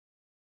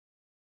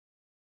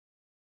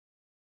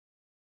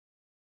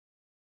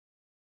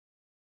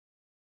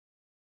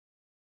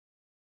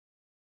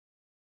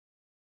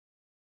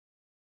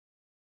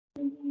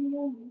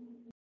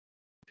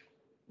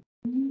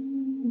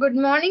Good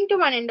morning to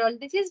one and all.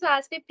 This is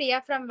Vasvi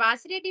Priya from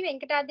Vasireti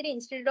Venkatadri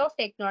Institute of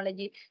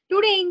Technology.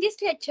 Today in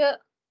this lecture,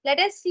 let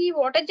us see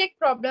water jet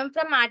problem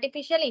from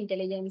artificial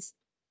intelligence.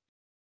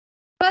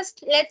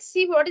 First, let's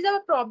see what is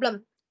our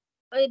problem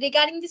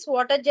regarding this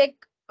water jet.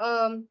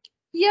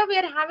 Here we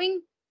are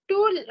having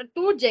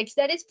two jets,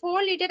 that is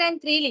 4 liter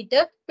and 3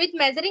 liter, with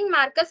measuring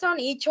markers on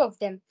each of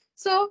them.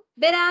 So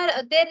there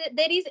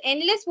is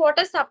endless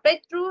water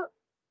supplied through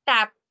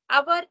tap.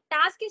 Our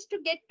task is to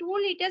get 2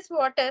 liters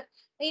water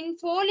in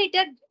 4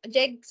 liter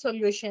jug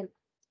solution.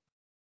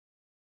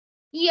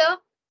 Here,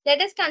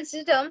 let us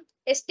consider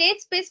a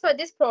state space for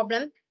this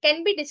problem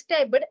can be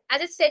described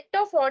as a set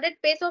of ordered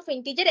pairs of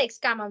integer x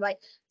comma y.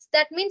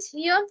 That means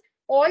here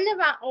all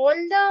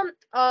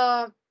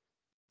the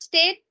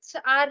states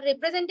are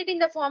represented in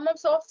the form of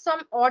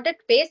some ordered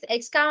pairs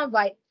x comma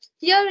y.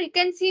 Here you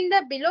can see in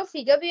the below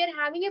figure we are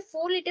having a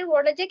 4 liter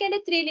water jug and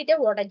a 3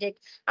 liter water jug.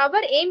 Our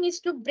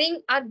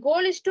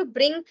goal is to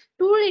bring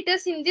 2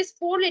 liters in this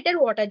 4 liter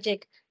water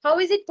jug. How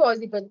is it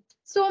possible?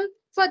 So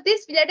for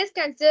this let us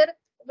consider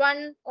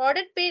one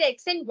ordered pair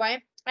x and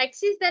y.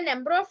 X is the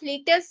number of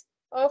liters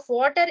of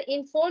water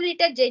in 4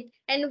 liter jug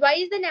and y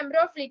is the number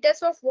of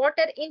liters of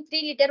water in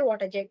 3 liter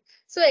water jug.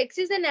 So x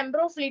is the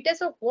number of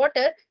liters of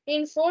water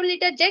in 4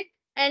 liter jug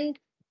and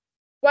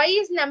y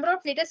is number of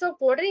liters of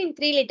water in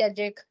 3 liter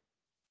jug.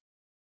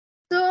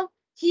 So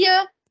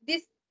here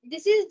this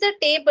is the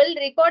table.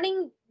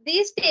 Recording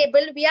this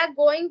table we are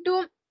going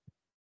to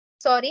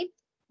sorry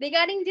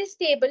regarding this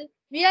table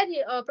we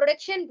are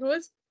production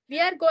rules we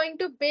are going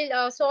to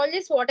solve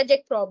this water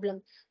jet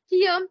problem.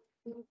 Here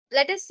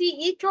let us see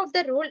each of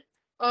the rule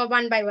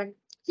one by one.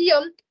 Here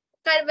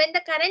when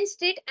the current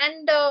state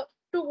and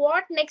to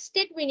what next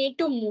state we need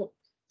to move.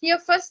 Here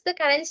first the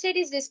current state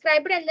is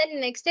described and then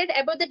next state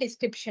about the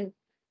description.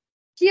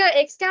 Here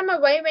x comma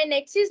y, when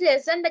x is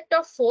less than that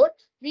of 4,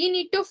 we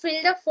need to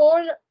fill the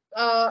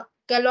 4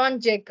 gallon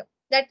jug.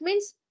 That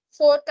means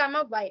 4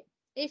 comma y.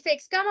 If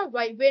x comma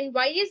y, when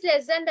y is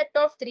less than that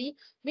of 3,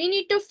 we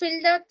need to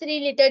fill the 3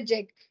 liter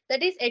jug.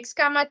 That is x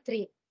comma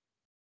 3.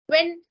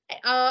 When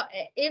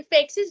if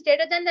x is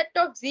greater than that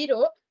of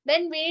 0,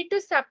 then we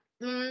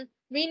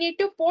need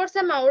to pour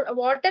some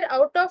water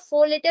out of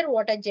 4 liter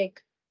water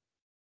jug.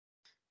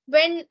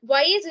 When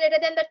y is greater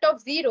than that of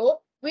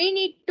 0, we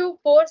need to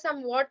pour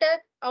some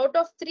water out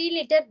of 3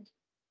 liter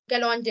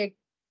gallon jug.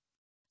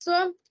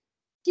 So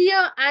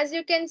here, as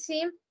you can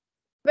see,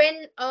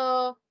 when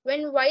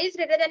y is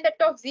greater than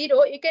that of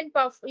 0, you can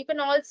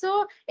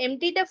also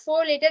empty the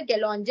 4 liter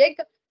gallon jug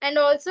and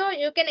also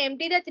you can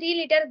empty the 3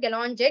 liter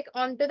gallon jug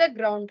onto the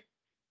ground.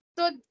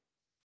 So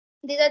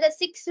these are the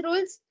 6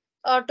 rules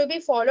to be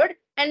followed.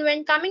 And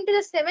when coming to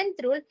the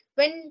 7th rule,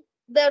 when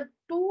the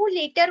 2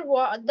 liter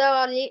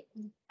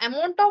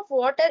amount of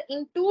water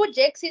in 2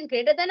 jugs is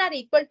greater than or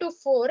equal to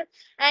 4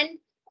 and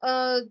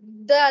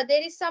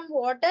there is some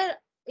water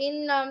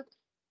in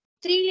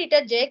 3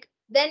 liter jug,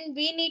 then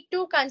we need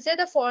to consider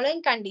the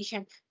following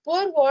condition.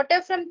 Pour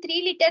water from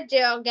 3 liter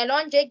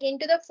gallon jug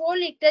into the 4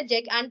 liter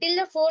jug until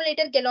the 4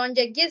 liter gallon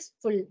jug is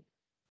full.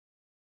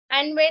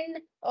 And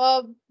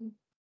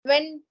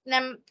when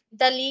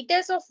the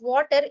liters of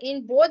water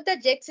in both the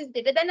jugs is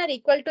greater than or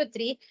equal to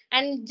 3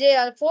 and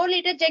 4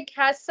 liter jug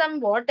has some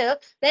water,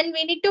 then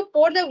we need to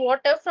pour the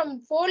water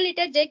from 4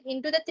 liter jug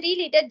into the 3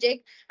 liter jug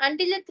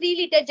until the 3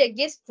 liter jug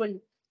is full.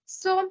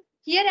 So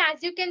here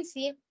as you can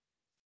see,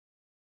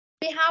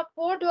 we have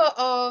poured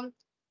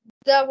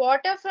the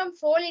water from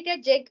 4 liter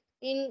jug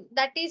in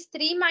that is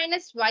 3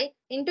 minus y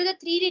into the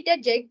 3 liter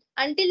jug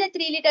until the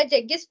 3 liter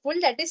jug is full,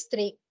 that is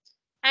 3.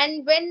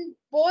 And when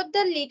both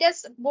the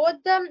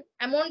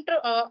amount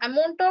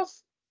of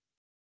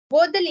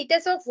both the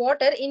liters of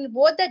water in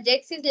both the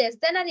jugs is less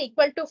than or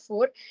equal to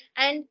 4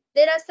 and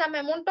there are some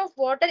amount of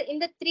water in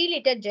the 3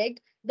 liter jug,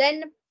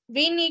 then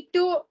we need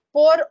to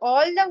pour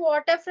all the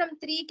water from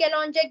 3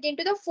 gallon jug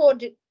into the 4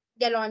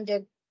 gallon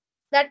jug.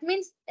 That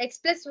means x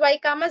plus y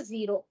comma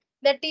 0.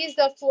 That is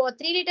the 3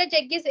 liter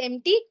jug is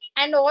empty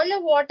and all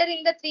the water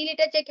in the 3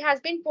 liter jug has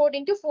been poured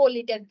into 4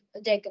 liter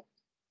jug.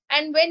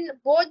 And when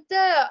both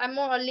the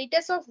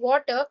liters of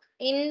water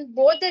in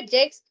both the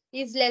jugs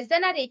is less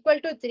than or equal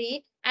to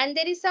 3 and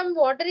there is some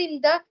water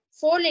in the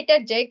 4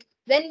 liter jug,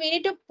 then we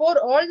need to pour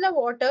all the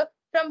water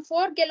from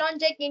 4 gallon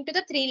jug into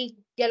the 3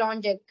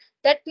 gallon jug.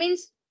 That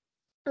means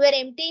we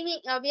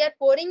are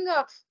pouring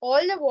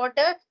all the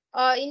water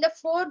in the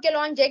 4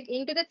 gallon jug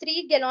into the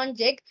 3 gallon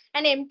jug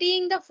and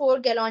emptying the 4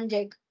 gallon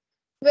jug.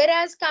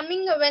 Whereas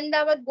coming when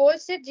our goal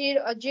set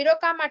 0,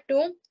 comma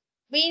 2,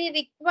 we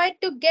require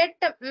to get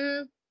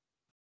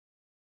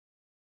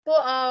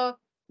so,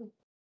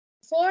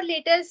 4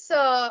 liters,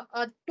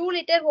 2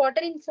 liter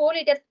water in 4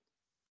 liter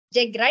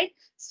jug, right?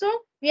 So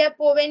we are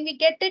when we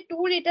get the 2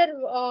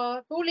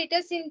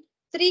 liters in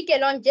 3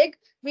 gallon jug,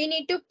 we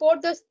need to pour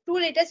those 2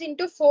 liters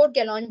into 4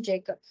 gallon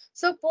jug.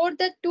 So pour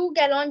the 2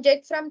 gallon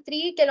jug from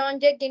 3 gallon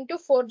jug into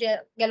 4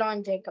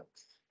 gallon jug.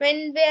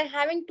 When we are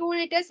having 2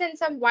 liters and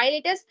some y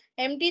liters,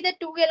 empty the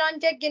 2 gallon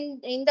jug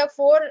in the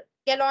 4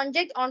 gallon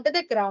jug onto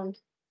the ground.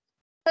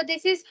 So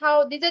these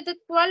are the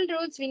 12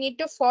 rules we need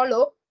to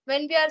follow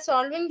when we are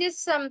solving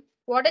this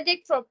water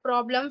jug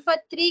problem for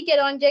 3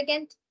 gallon jug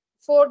and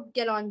 4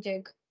 gallon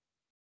jug.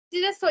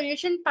 This is the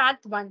solution path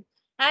 1.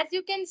 As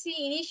you can see,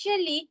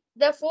 initially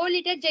the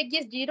 4-liter jug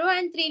is 0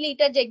 and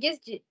 3-liter jug is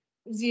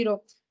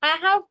 0. I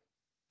have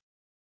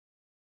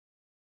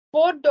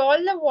poured all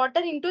the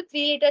water into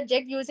 3-liter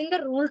jug using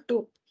the rule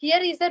 2. Here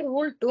is the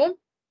rule 2.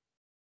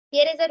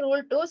 Here is a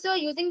rule 2. So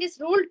using this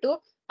rule 2,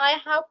 I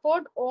have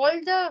poured all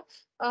the,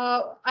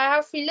 I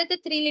have filled the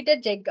 3-liter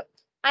jug.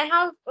 I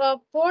have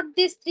poured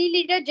this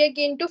 3-liter jug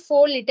into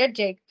 4-liter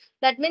jug.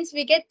 That means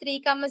we get 3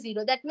 comma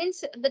 0. That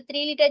means the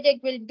 3-liter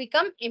jug will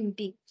become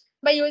empty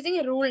by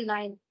using rule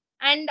 9.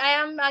 And I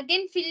am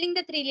again filling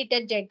the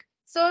 3-liter jug.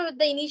 So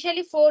the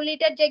initially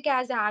 4-liter jug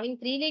has having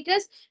 3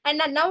 liters, and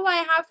now I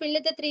have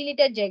filled the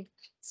 3-liter jug.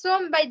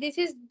 So by this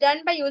is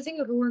done by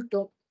using rule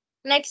 2.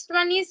 Next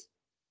one is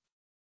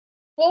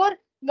pour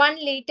 1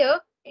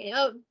 liter,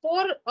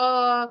 pour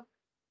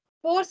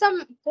pour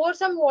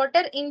some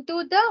water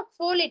into the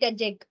 4-liter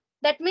jug.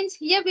 That means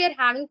here we are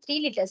having 3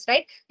 liters,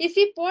 right? If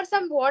we pour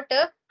some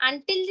water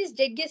until this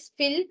jug is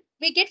filled,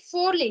 we get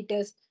 4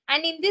 liters,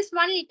 and in this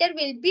 1 liter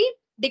will be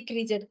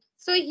decreased.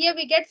 So here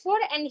we get 4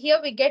 and here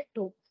we get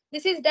 2.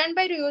 This is done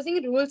by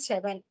using rule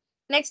 7.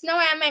 Next, now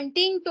I am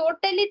emptying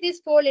totally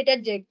this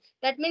 4-liter jug.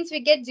 That means we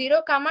get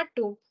 0 comma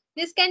 2.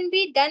 This can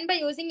be done by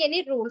using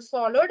any rule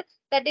followed,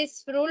 that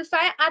is rule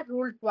 5 or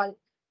rule 12.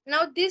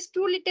 Now this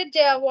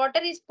 2-liter water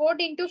is poured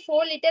into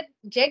 4-liter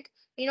jug.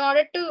 In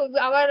order to,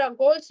 our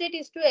goal state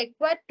is to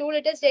acquire 2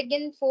 liters jug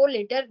in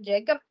 4-liter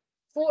jug,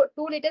 2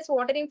 liters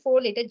water in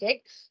 4-liter jug.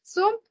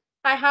 So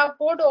I have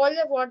poured all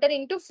the water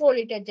into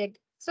 4-liter jug.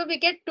 So we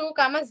get 2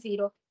 comma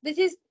 0. This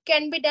is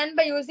can be done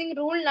by using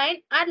rule 9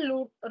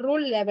 or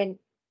rule 11.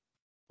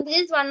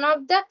 This is one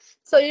of the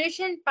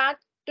solution path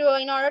to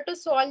in order to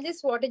solve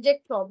this water jug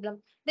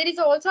problem. There is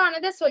also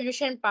another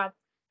solution path.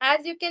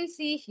 As you can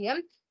see here,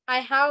 I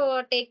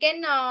have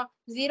taken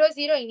 0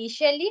 0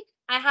 initially.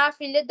 I have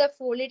filled the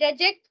 4-liter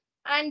jug,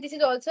 and this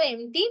is also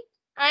empty.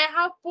 I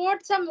have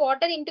poured some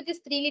water into this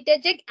 3-liter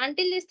jug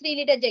until this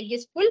 3-liter jug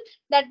is full.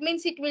 That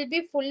means it will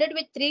be filled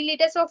with 3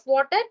 liters of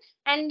water,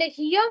 and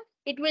here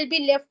it will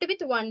be left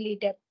with 1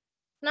 liter.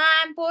 Now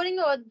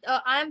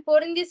I am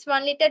pouring this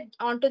 1 liter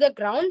onto the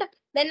ground.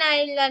 Then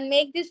I'll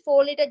make this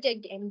 4-liter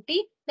jug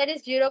empty. That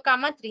is 0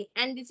 comma 3.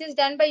 And this is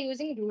done by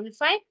using rule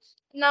 5.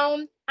 Now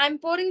I'm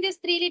pouring this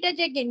 3-liter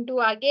jug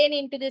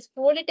into this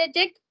 4-liter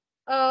jug.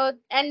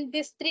 And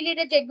this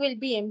 3-liter jug will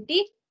be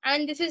empty.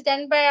 And this is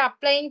done by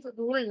applying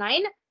rule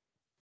 9.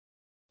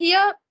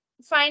 Here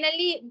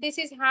finally this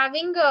is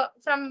having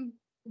from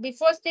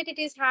before state it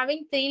is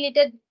having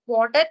 3-liter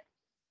water,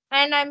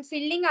 and I'm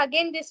filling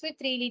again this with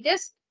 3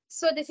 liters.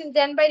 So this is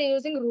done by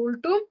using rule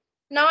 2.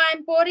 Now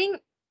I'm pouring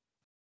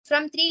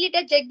from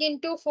 3-liter jug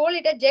into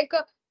 4-liter jug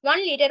 1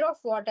 liter of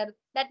water.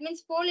 That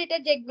means 4-liter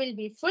jug will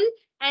be full,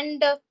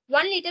 and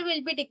 1 liter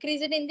will be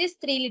decreased in this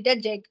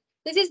 3-liter jug.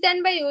 This is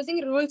done by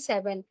using rule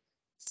 7.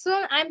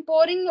 So I'm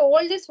pouring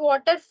all this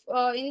water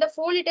in the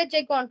 4-liter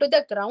jug onto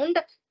the ground.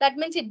 That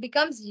means it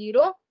becomes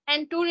 0,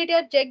 and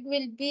 2-liter jug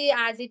will be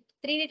as it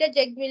 3-liter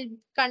jug will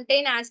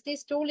contain as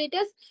these 2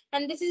 liters,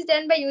 and this is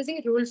done by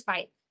using rule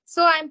 5.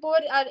 So I'm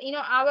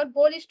our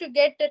goal is to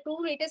get 2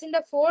 liters in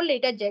the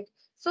 4-liter jug.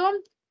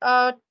 So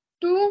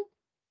 2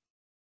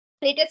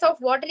 liters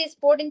of water is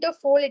poured into a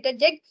 4-liter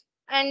jug,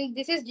 and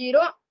this is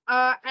 0,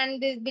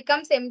 and this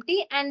becomes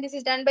empty, and this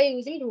is done by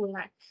using rule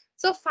 9.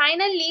 So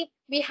finally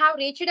we have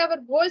reached our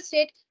goal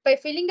state by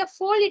filling a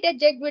 4-liter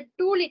jug with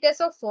 2 liters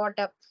of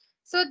water.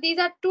 So these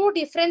are two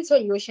different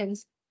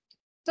solutions.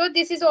 So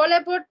this is all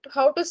about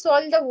how to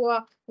solve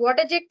the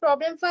water jug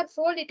problem for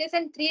 4 liters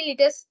and 3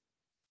 liters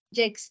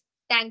jugs.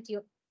 Thank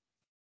you.